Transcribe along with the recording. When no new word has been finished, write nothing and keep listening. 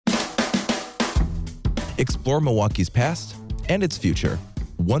Explore Milwaukee's past and its future,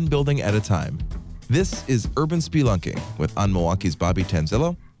 one building at a time. This is Urban Spelunking with On Milwaukee's Bobby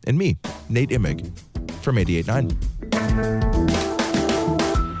Tanzillo and me, Nate Immig, from 88.9.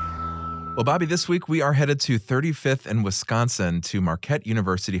 Well, Bobby, this week we are headed to 35th and Wisconsin to Marquette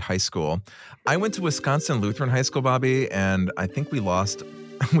University High School. I went to Wisconsin Lutheran High School, Bobby, and I think we lost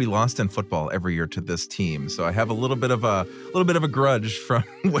in football every year to this team. So I have a little bit of a grudge from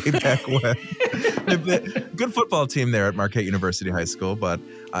way back when. Good football team there at Marquette University High School, but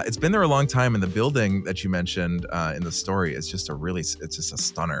it's been there a long time. And the building that you mentioned in the story is just it's just a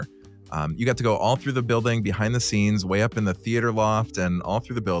stunner. You got to go all through the building, behind the scenes, way up in the theater loft, and all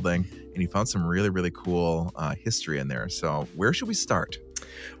through the building. And you found some really, really cool history in there. So where should we start?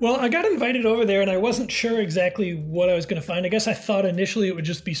 Well, I got invited over there and I wasn't sure exactly what I was going to find. I guess I thought initially it would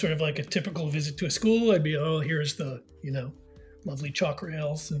just be sort of like a typical visit to a school. I'd be, here's the, lovely chalk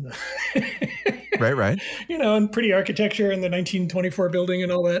rails and the Right. And pretty architecture and the 1924 building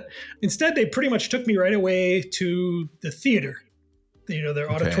and all that. Instead, they pretty much took me right away to the theater, their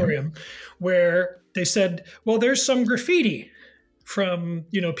auditorium, where they said, well, there's some graffiti from,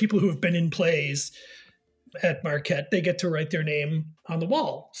 people who have been in plays at Marquette. They get to write their name on the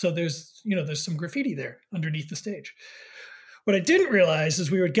wall. So there's some graffiti there underneath the stage. What I didn't realize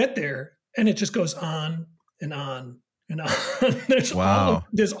is we would get there and it just goes on and on and on.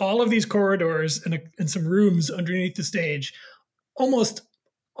 There's all of these corridors and some rooms underneath the stage. Almost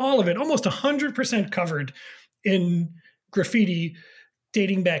all of it, almost 100% covered in graffiti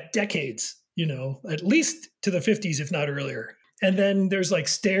dating back decades, at least to the 50s, if not earlier. And then there's like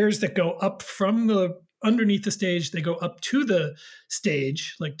stairs that go up from underneath the stage. They go up to the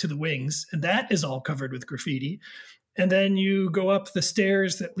stage, like to the wings, and that is all covered with graffiti. And then you go up the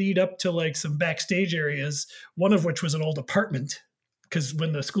stairs that lead up to like some backstage areas, one of which was an old apartment, because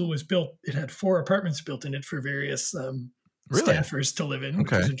when the school was built, it had 4 apartments built in it for various staffers to live in,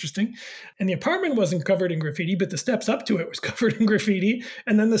 which was interesting. And the apartment wasn't covered in graffiti, but the steps up to it was covered in graffiti.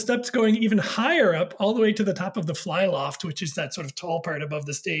 And then the steps going even higher up, all the way to the top of the fly loft, which is that sort of tall part above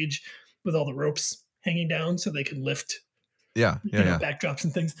the stage with all the ropes hanging down so they can lift backdrops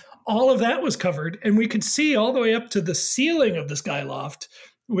and things. All of that was covered, and we could see all the way up to the ceiling of the sky loft,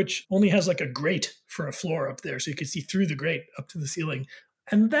 which only has like a grate for a floor up there, so you could see through the grate up to the ceiling.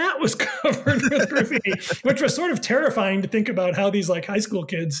 And that was covered with graffiti, which was sort of terrifying to think about how these like high school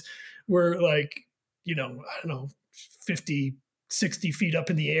kids were like, 50, 60 feet up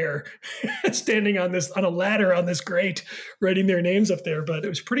in the air, standing on a ladder on this grate, writing their names up there. But it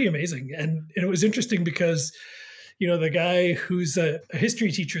was pretty amazing. And it was interesting because, the guy who's a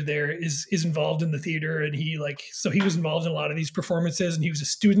history teacher there is involved in the theater, and he was involved in a lot of these performances, and he was a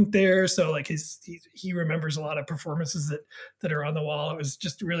student there. So like he remembers a lot of performances that are on the wall. It was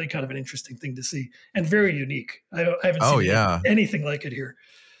just really kind of an interesting thing to see and very unique. I haven't seen anything like it here.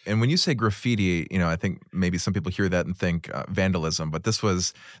 And when you say graffiti, I think maybe some people hear that and think vandalism, but this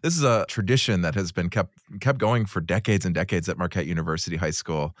is a tradition that has been kept going for decades and decades at Marquette University High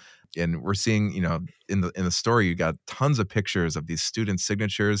School. And we're seeing, in the story, you got tons of pictures of these student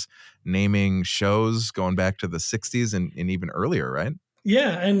signatures naming shows going back to the 60s and even earlier, right?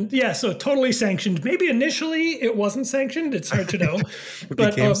 Yeah. So totally sanctioned. Maybe initially it wasn't sanctioned. It's hard to know.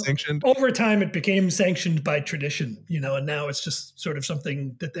 But became sanctioned. Over time, it became sanctioned by tradition, and now it's just sort of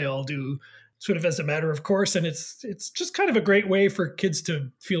something that they all do sort of as a matter of course. And it's just kind of a great way for kids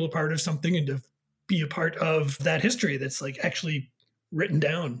to feel a part of something and to be a part of that history that's like actually written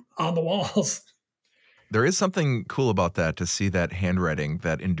down on the walls. There is something cool about that, to see that handwriting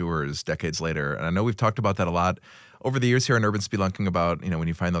that endures decades later. And I know we've talked about that a lot over the years here in Urban Spelunking about, when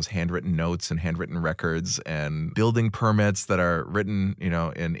you find those handwritten notes and handwritten records and building permits that are written,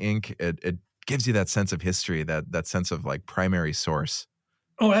 in ink, it gives you that sense of history, that sense of like primary source.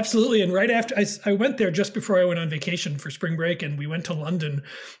 Oh, absolutely. And right after I went there just before I went on vacation for spring break, and we went to London,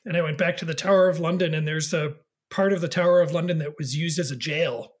 and I went back to the Tower of London, and there's a part of the Tower of London that was used as a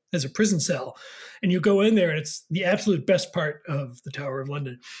jail, as a prison cell. And you go in there and it's the absolute best part of the Tower of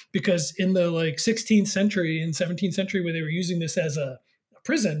London, because in the 16th century and 17th century, where they were using this as a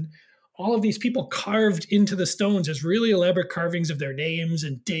prison, all of these people carved into the stones as really elaborate carvings of their names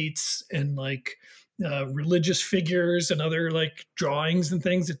and dates and religious figures and other drawings and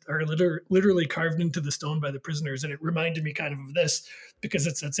things that are literally carved into the stone by the prisoners. And it reminded me kind of this, because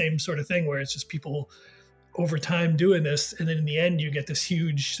it's that same sort of thing where it's just people over time doing this, and then in the end you get this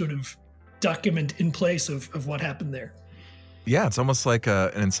huge sort of document in place of what happened there. Yeah, it's almost like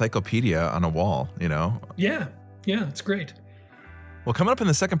an encyclopedia on a wall, Yeah, it's great. Well, coming up in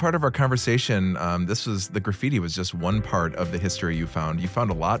the second part of our conversation, the graffiti was just one part of the history you found. You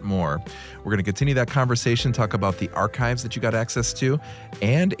found a lot more. We're going to continue that conversation, talk about the archives that you got access to,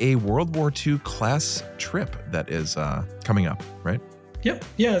 and a World War II class trip that is coming up, right? Yep.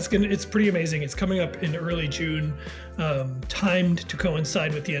 Yeah, it's pretty amazing. It's coming up in early June, timed to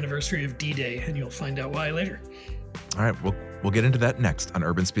coincide with the anniversary of D-Day, and you'll find out why later. All right, we'll get into that next on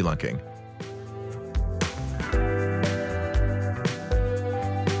Urban Spelunking.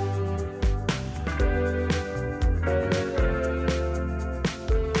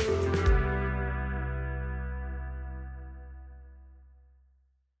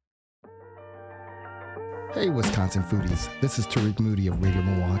 Hey, Wisconsin foodies. This is Tariq Moody of Radio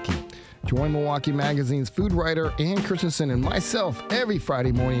Milwaukee. Join Milwaukee Magazine's food writer Ann Christensen and myself every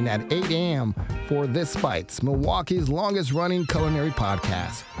Friday morning at 8 a.m. for This Bites, Milwaukee's longest-running culinary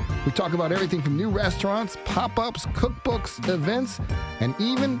podcast. We talk about everything from new restaurants, pop-ups, cookbooks, events, and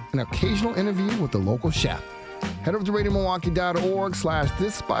even an occasional interview with the local chef. Head over to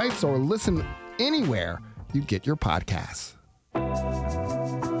radiomilwaukee.org/thisbites or listen anywhere you get your podcasts.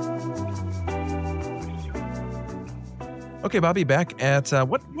 Okay, Bobby, back at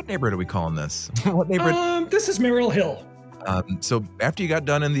what neighborhood are we calling this? What neighborhood? This is Merrill Hill. So after you got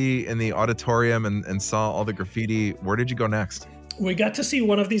done in the auditorium and saw all the graffiti, where did you go next? We got to see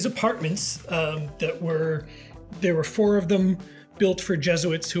one of these apartments there were 4 of them built for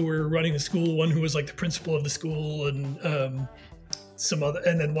Jesuits who were running the school. One who was like the principal of the school, and some other,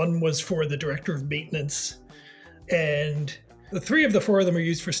 and then one was for the director of maintenance. And the 3 of the 4 of them are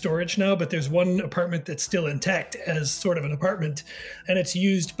used for storage now, but there's one apartment that's still intact as sort of an apartment, and it's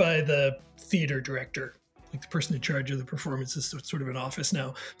used by the theater director, like the person in charge of the performances. So it's sort of an office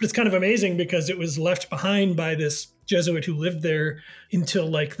now. But it's kind of amazing because it was left behind by this Jesuit who lived there until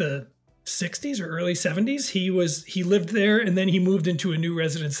like the 60s or early 70s. He lived there, and then he moved into a new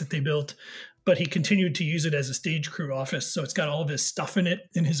residence that they built, but he continued to use it as a stage crew office. So it's got all of his stuff in it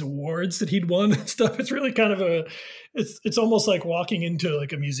and his awards that he'd won and stuff. It's really kind of it's almost like walking into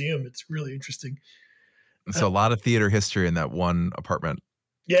like a museum. It's really interesting. So a lot of theater history in that one apartment.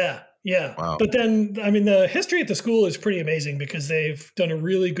 Yeah. Yeah. Wow. But then, I mean, the history at the school is pretty amazing because they've done a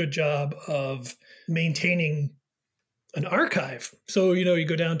really good job of maintaining an archive. So, you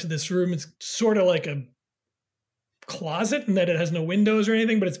go down to this room, it's sort of like a closet in that it has no windows or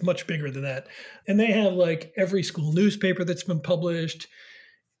anything, but it's much bigger than that. And they have like every school newspaper that's been published,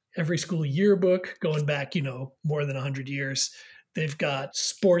 every school yearbook going back, more than 100 years. They've got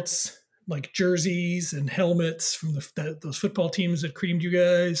sports like jerseys and helmets from those football teams that creamed you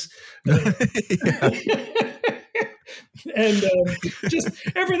guys. And just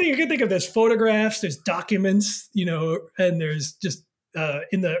everything you can think of. There's photographs, there's documents, and there's just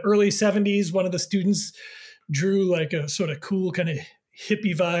in the early 70s, one of the students drew like a sort of cool kind of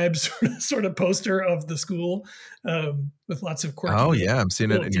hippie vibes sort of poster of the school with lots of quirky. Oh yeah, I'm seeing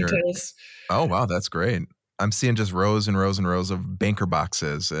it in details. Oh wow, that's great. I'm seeing just rows and rows and rows of banker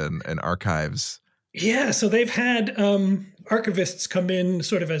boxes and archives. Yeah, so they've had archivists come in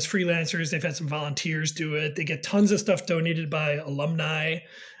sort of as freelancers. They've had some volunteers do it. They get tons of stuff donated by alumni.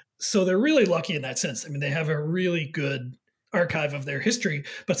 So they're really lucky in that sense. I mean, they have a really good archive of their history,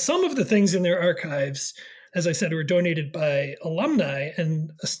 but some of the things in their archives, as I said, were donated by alumni,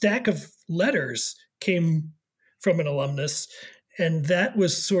 and a stack of letters came from an alumnus. And that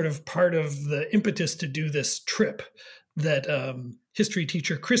was sort of part of the impetus to do this trip that history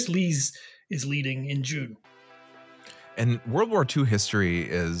teacher Chris Lees is leading in June. And World War II history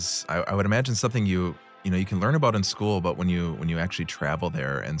is, I would imagine, something you can learn about in school, but when you actually travel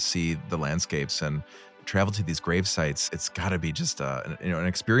there and see the landscapes and travel to these grave sites, it's got to be just an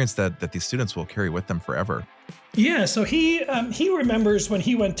experience that these students will carry with them forever. Yeah, so he remembers when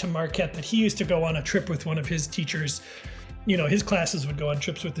he went to Marquette that he used to go on a trip with one of his teachers. His classes would go on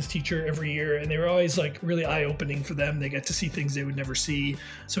trips with this teacher every year, and they were always like really eye-opening for them. They get to see things they would never see.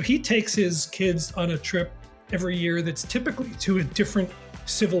 So he takes his kids on a trip every year that's typically to a different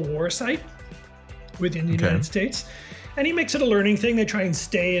Civil War site within the United States. And he makes it a learning thing. They try and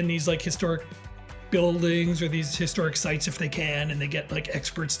stay in these like historic buildings or these historic sites if they can, and they get like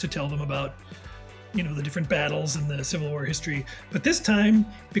experts to tell them about the different battles in the Civil War history. But this time,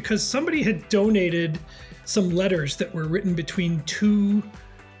 because somebody had donated some letters that were written between 2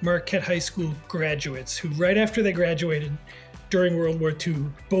 Marquette High School graduates who, right after they graduated during World War II,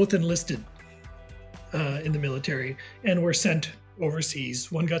 both enlisted in the military and were sent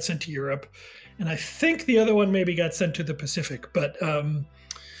overseas. One got sent to Europe, and I think the other one maybe got sent to the Pacific. But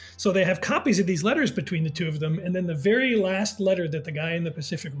so they have copies of these letters between the 2 of them. And then the very last letter that the guy in the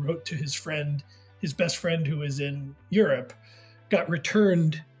Pacific wrote to his best friend who was in Europe, got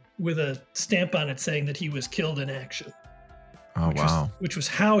returned with a stamp on it saying that he was killed in action. Oh, wow. Which was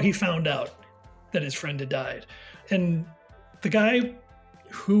how he found out that his friend had died. And the guy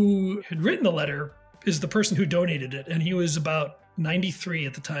who had written the letter is the person who donated it. And he was about 93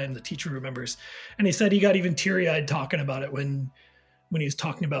 at the time, the teacher remembers. And he said he got even teary-eyed talking about it when he was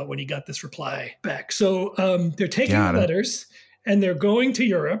talking about when he got this reply back. So they're taking the letters and they're going to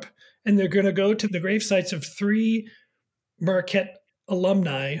Europe, and they're going to go to the grave sites of 3 Marquette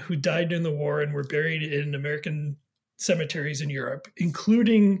alumni who died in the war and were buried in American cemeteries in Europe,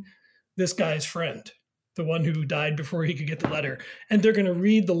 including this guy's friend, the one who died before he could get the letter. And they're going to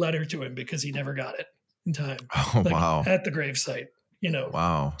read the letter to him because he never got it in time. Oh, wow. At the gravesite,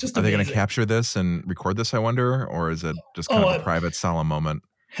 Wow. Just Are amazing. they going to capture this and record this, I wonder? Or is it just kind of a private, solemn moment?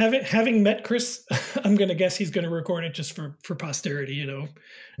 Having met Chris, I'm going to guess he's going to record it just for posterity,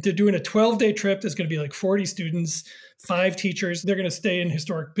 They're doing a 12-day trip. There's going to be like 40 students, 5 teachers. They're going to stay in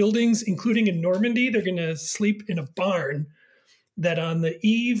historic buildings, including in Normandy. They're going to sleep in a barn that on the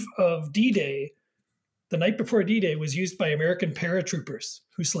eve of D-Day, the night before D-Day, was used by American paratroopers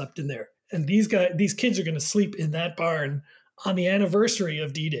who slept in there. And these kids are going to sleep in that barn on the anniversary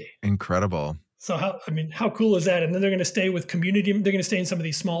of D-Day. Incredible. So how cool is that? And then they're going to stay with community. They're going to stay in some of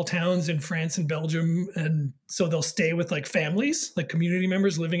these small towns in France and Belgium. And so they'll stay with like families, like community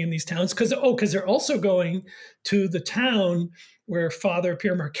members living in these towns. Because they're also going to the town where Father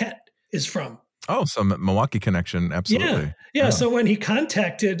Pierre Marquette is from. Oh, some Milwaukee connection. Absolutely. Yeah. So when he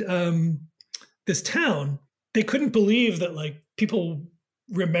contacted this town, they couldn't believe that like people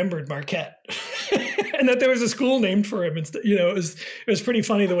remembered Marquette. And that there was a school named for him. It was pretty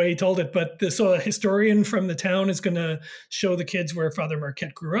funny the way he told it. But so a historian from the town is going to show the kids where Father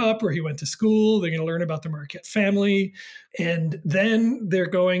Marquette grew up, where he went to school. They're going to learn about the Marquette family. And then they're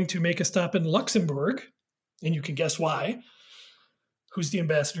going to make a stop in Luxembourg. And you can guess why. Who's the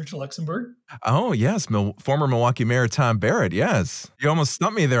ambassador to Luxembourg? Oh, yes. Former Milwaukee Mayor Tom Barrett. Yes. You almost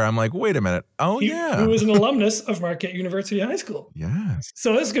stumped me there. I'm like, wait a minute. Oh, yeah. Who was an alumnus of Marquette University High School. Yes.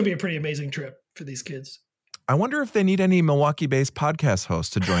 So this is going to be a pretty amazing trip for these kids. I wonder if they need any Milwaukee-based podcast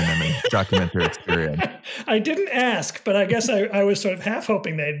hosts to join them in documentary experience. I didn't ask, but I guess I was sort of half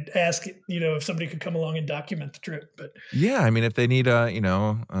hoping they'd ask, if somebody could come along and document the trip. But yeah, I mean, if they need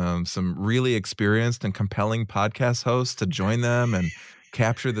some really experienced and compelling podcast hosts to join them and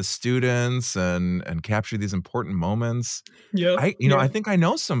capture the students and capture these important moments. Yeah. I think I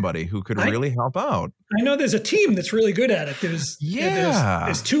know somebody who could really help out. I know there's a team that's really good at it. There's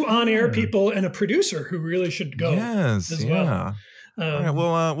 2 on-air people and a producer who really should go as well. All right,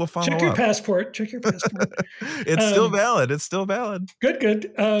 we'll follow up. Check your passport. It's still valid. It's still valid.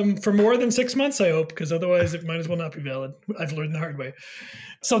 Good. For more than 6 months, I hope, because otherwise it might as well not be valid. I've learned the hard way.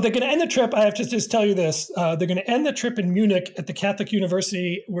 So they're going to end the trip. I have to just tell you this. They're going to end the trip in Munich at the Catholic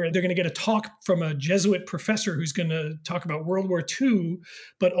University, where they're going to get a talk from a Jesuit professor who's going to talk about World War II,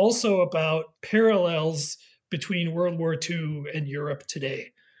 but also about parallels between World War II and Europe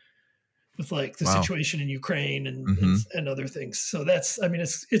today, with like the situation in Ukraine and other things. So it's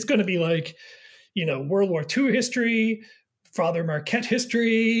going to be like, World War II history, Father Marquette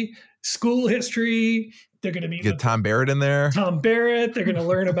history, school history. They're going to meet get Tom Barrett in there. Tom Barrett. They're going to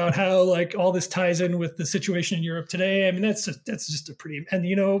learn about how like all this ties in with the situation in Europe today. I mean, that's just a pretty, and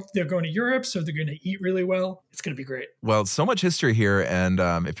they're going to Europe, so they're going to eat really well. It's going to be great. Well, so much history here. And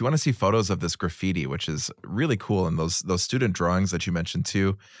if you want to see photos of this graffiti, which is really cool, and those student drawings that you mentioned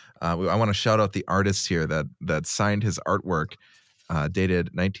too, I want to shout out the artist here that signed his artwork, dated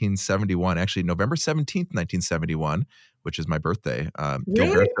 1971, actually November 17th, 1971. Which is my birthday.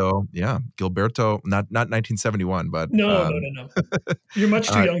 Really? Gilberto, not 1971, but no. You're much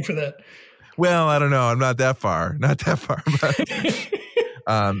too young for that. Well, I don't know. I'm not that far. But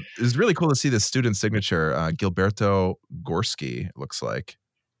it was really cool to see the student signature, Gilberto Gorski, it looks like,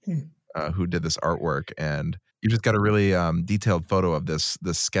 who did this artwork. And you just got a really detailed photo of this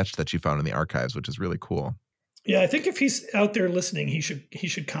sketch that you found in the archives, which is really cool. Yeah, I think if he's out there listening, he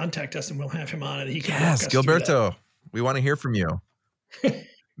should contact us and we'll have him on and he can walk us Gilberto. through that. We want to hear from you.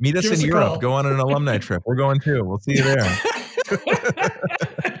 Meet us in Europe. Call. Go on an alumni trip. We're going too. We'll see you there.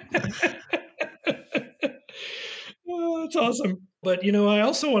 Oh, that's awesome. But, I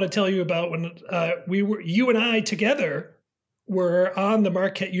also want to tell you about when you and I together were on the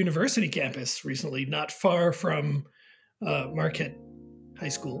Marquette University campus recently, not far from Marquette High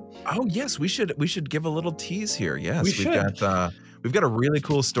School. Oh, yes. We should give a little tease here. Yes. We've got a really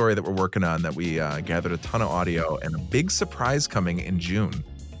cool story that we're working on that we gathered a ton of audio and a big surprise coming in June.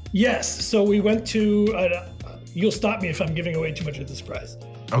 Yes. So we went to, you'll stop me if I'm giving away too much of the surprise.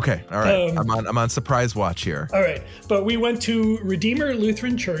 Okay. All right. I'm on surprise watch here. All right. But we went to Redeemer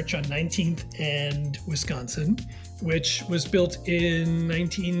Lutheran Church on 19th and Wisconsin, which was built in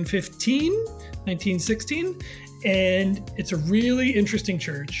 1916. And it's a really interesting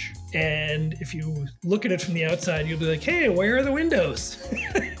church. And if you look at it from the outside, you'll be like, hey, where are the windows?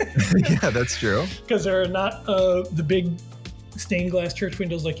 Yeah, that's true. Because there are not the big stained glass church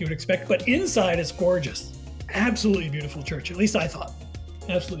windows like you would expect. But inside it's gorgeous. Absolutely beautiful church. At least I thought.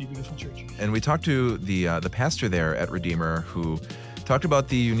 Absolutely beautiful church. And we talked to the pastor there at Redeemer, who talked about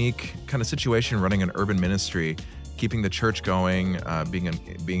the unique kind of situation running an urban ministry, keeping the church going, being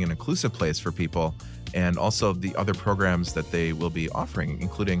an inclusive place for people, and also the other programs that they will be offering,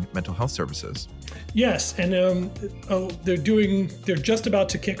 including mental health services. Yes, and they're just about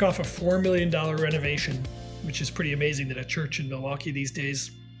to kick off a $4 million renovation, which is pretty amazing that a church in Milwaukee these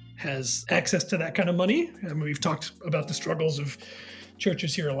days has access to that kind of money. I mean, we've talked about the struggles of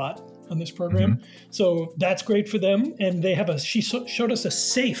churches here a lot on this program. Mm-hmm. So that's great for them. And they have she showed us a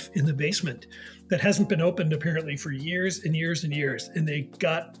safe in the basement that hasn't been opened apparently for years and years and years. And they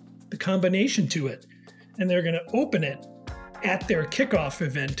got the combination to it. And they're going to open it at their kickoff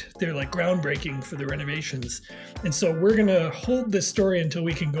event. They're like groundbreaking for the renovations. And so we're going to hold this story until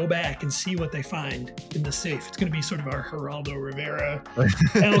we can go back and see what they find in the safe. It's going to be sort of our Geraldo Rivera,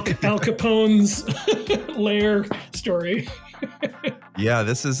 Al Capone's lair story. Yeah,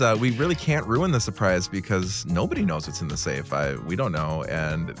 this is, we really can't ruin the surprise because nobody knows what's in the safe. We don't know.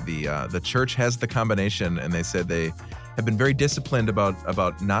 And the church has the combination, and they said they have been very disciplined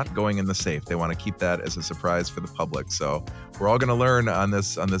about not going in the safe. They want to keep that as a surprise for the public. So we're all going to learn on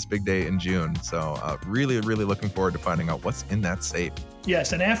this big day in June. So really, really looking forward to finding out what's in that safe.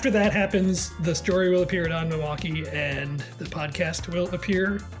 Yes, and after that happens, the story will appear at On Milwaukee, and the podcast will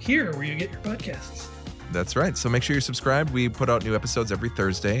appear here where you get your podcasts. That's right. So make sure you're subscribed. We put out new episodes every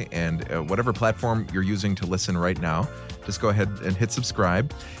Thursday, and whatever platform you're using to listen right now, just go ahead and hit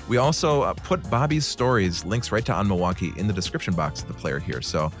subscribe. We also put Bobby's stories, links right to On Milwaukee, in the description box of the player here.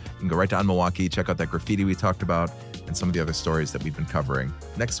 So you can go right to On Milwaukee, check out that graffiti we talked about, and some of the other stories that we've been covering.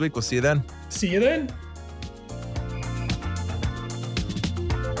 Next week, we'll see you then. See you then.